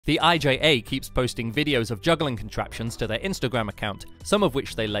The IJA keeps posting videos of juggling contraptions to their Instagram account, some of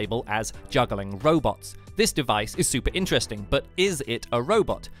which they label as juggling robots. This device is super interesting, but is it a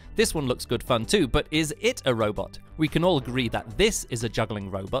robot? This one looks good fun too, but is it a robot? We can all agree that this is a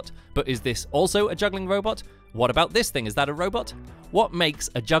juggling robot, but is this also a juggling robot? What about this thing? Is that a robot? What makes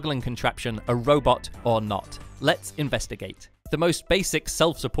a juggling contraption a robot or not? Let's investigate. The most basic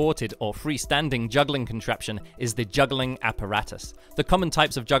self-supported or freestanding juggling contraption is the juggling apparatus. The common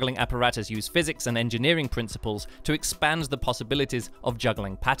types of juggling apparatus use physics and engineering principles to expand the possibilities of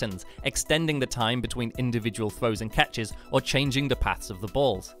juggling patterns, extending the time between individual throws and catches, or changing the paths of the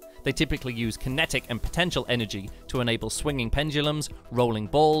balls. They typically use kinetic and potential energy to enable swinging pendulums, rolling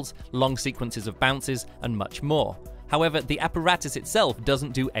balls, long sequences of bounces, and much more. However, the apparatus itself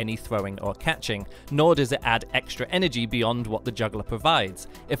doesn't do any throwing or catching, nor does it add extra energy beyond what the juggler provides.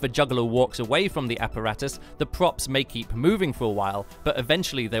 If a juggler walks away from the apparatus, the props may keep moving for a while, but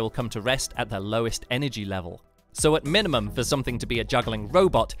eventually they will come to rest at their lowest energy level. So at minimum, for something to be a juggling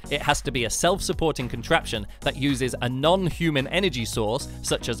robot, it has to be a self-supporting contraption that uses a non-human energy source,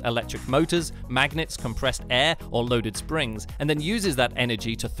 such as electric motors, magnets, compressed air, or loaded springs, and then uses that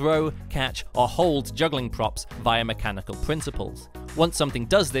energy to throw, catch, or hold juggling props via mechanical principles. Once something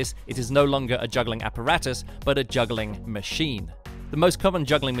does this, it is no longer a juggling apparatus, but a juggling machine. The most common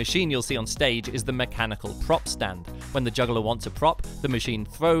juggling machine you'll see on stage is the mechanical prop stand. When the juggler wants a prop, the machine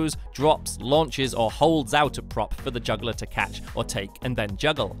throws, drops, launches, or holds out a prop for the juggler to catch or take and then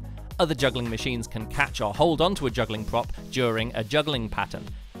juggle. Other juggling machines can catch or hold onto a juggling prop during a juggling pattern,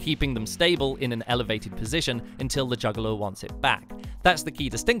 keeping them stable in an elevated position until the juggler wants it back. That's the key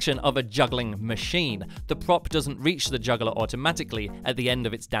distinction of a juggling machine. The prop doesn't reach the juggler automatically at the end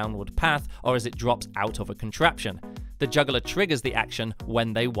of its downward path or as it drops out of a contraption. The juggler triggers the action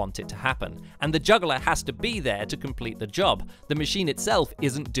when they want it to happen, and the juggler has to be there to complete the job. The machine itself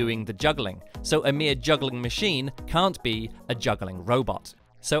isn't doing the juggling, so a mere juggling machine can't be a juggling robot.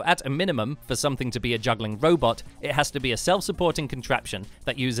 So at a minimum, for something to be a juggling robot, it has to be a self-supporting contraption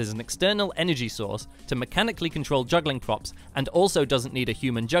that uses an external energy source to mechanically control juggling props and also doesn't need a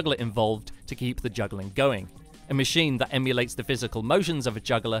human juggler involved to keep the juggling going. A machine that emulates the physical motions of a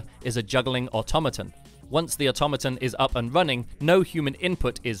juggler is a juggling automaton. Once the automaton is up and running, no human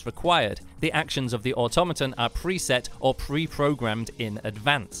input is required. The actions of the automaton are preset or pre-programmed in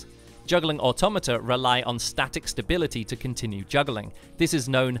advance. Juggling automata rely on static stability to continue juggling. This is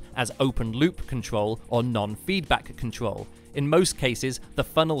known as open loop control or non-feedback control. In most cases, the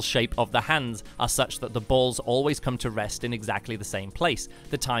funnel shape of the hands are such that the balls always come to rest in exactly the same place.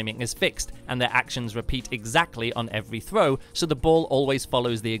 The timing is fixed, and their actions repeat exactly on every throw, so the ball always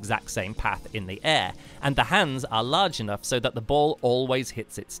follows the exact same path in the air. And the hands are large enough so that the ball always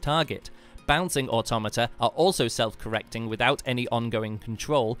hits its target. Bouncing automata are also self-correcting without any ongoing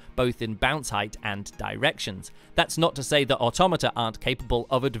control, both in bounce height and directions. That's not to say that automata aren't capable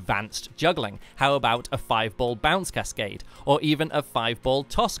of advanced juggling. How about a 5-ball bounce cascade, or even a 5-ball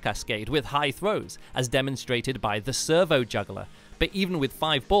toss cascade with high throws, as demonstrated by the servo juggler? But even with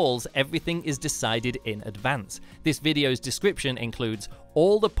 5 balls, everything is decided in advance. This video's description includes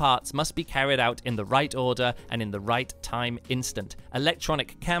all the parts must be carried out in the right order and in the right time instant.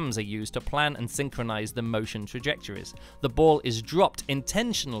 Electronic cams are used to plan and synchronize the motion trajectories. The ball is dropped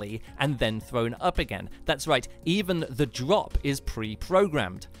intentionally and then thrown up again. That's right, even the drop is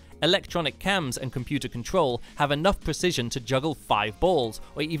pre-programmed. Electronic cams and computer control have enough precision to juggle 5 balls,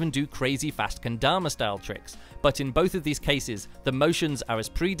 or even do crazy fast kendama style tricks. But in both of these cases, the motions are as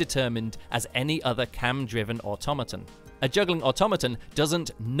predetermined as any other cam-driven automaton. A juggling automaton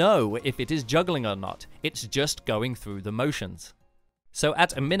doesn't know if it is juggling or not, it's just going through the motions. So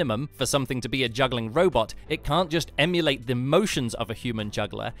at a minimum, for something to be a juggling robot, it can't just emulate the motions of a human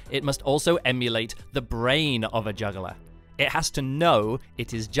juggler, it must also emulate the brain of a juggler. It has to know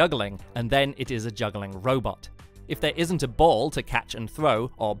it is juggling, and then it is a juggling robot. If there isn't a ball to catch and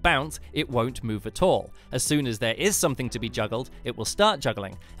throw, or bounce, it won't move at all. As soon as there is something to be juggled, it will start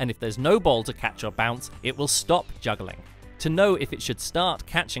juggling, and if there's no ball to catch or bounce, it will stop juggling. To know if it should start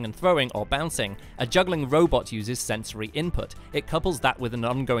catching and throwing or bouncing, a juggling robot uses sensory input. It couples that with an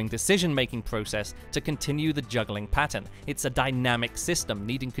ongoing decision-making process to continue the juggling pattern. It's a dynamic system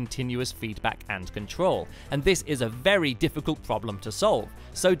needing continuous feedback and control, and this is a very difficult problem to solve.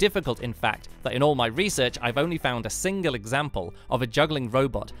 So difficult, in fact, that in all my research I've only found a single example of a juggling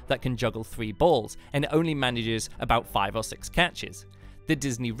robot that can juggle 3 balls, and it only manages about 5 or 6 catches. The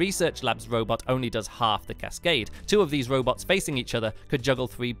Disney Research Labs robot only does half the cascade. 2 of these robots facing each other could juggle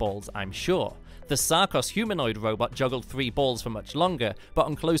 3 balls, I'm sure. The Sarcos humanoid robot juggled 3 balls for much longer, but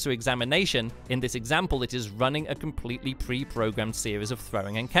on closer examination, in this example it is running a completely pre-programmed series of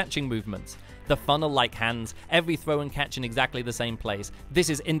throwing and catching movements. The funnel-like hands, every throw and catch in exactly the same place. This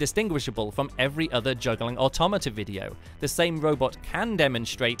is indistinguishable from every other juggling automata video. The same robot can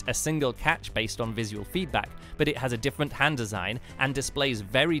demonstrate a single catch based on visual feedback, but it has a different hand design and displays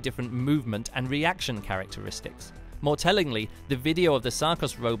very different movement and reaction characteristics. More tellingly, the video of the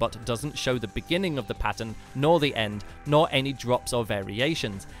Sarcos robot doesn't show the beginning of the pattern, nor the end, nor any drops or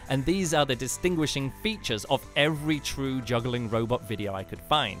variations, and these are the distinguishing features of every true juggling robot video I could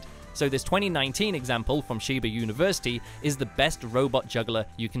find. So this 2019 example from Shiba University is the best robot juggler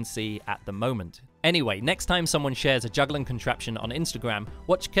you can see at the moment. Anyway, next time someone shares a juggling contraption on Instagram,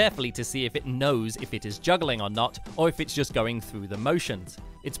 watch carefully to see if it knows if it is juggling or not, or if it's just going through the motions.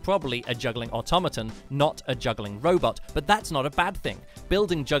 It's probably a juggling automaton, not a juggling robot, but that's not a bad thing.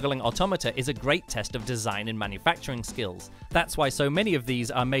 Building juggling automata is a great test of design and manufacturing skills. That's why so many of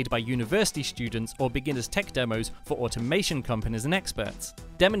these are made by university students or beginners tech demos for automation companies and experts.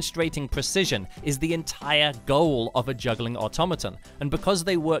 Demonstrating precision is the entire goal of a juggling automaton, and because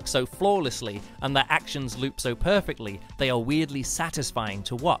they work so flawlessly and their actions loop so perfectly, they are weirdly satisfying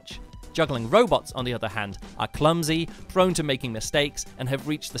to watch. Juggling robots, on the other hand, are clumsy, prone to making mistakes, and have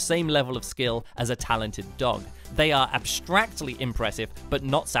reached the same level of skill as a talented dog. They are abstractly impressive, but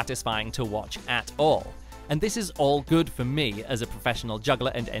not satisfying to watch at all. And this is all good for me as a professional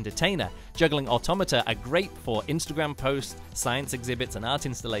juggler and entertainer. Juggling automata are great for Instagram posts, science exhibits and art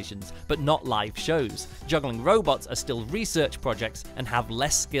installations, but not live shows. Juggling robots are still research projects and have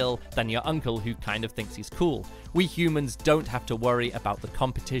less skill than your uncle who kind of thinks he's cool. We humans don't have to worry about the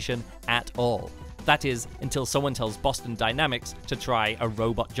competition at all. That is, until someone tells Boston Dynamics to try a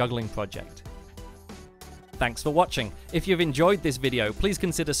robot juggling project. Thanks for watching. If you've enjoyed this video, please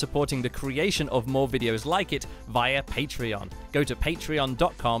consider supporting the creation of more videos like it via Patreon. Go to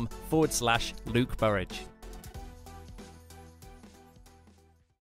patreon.com/Luke Burridge.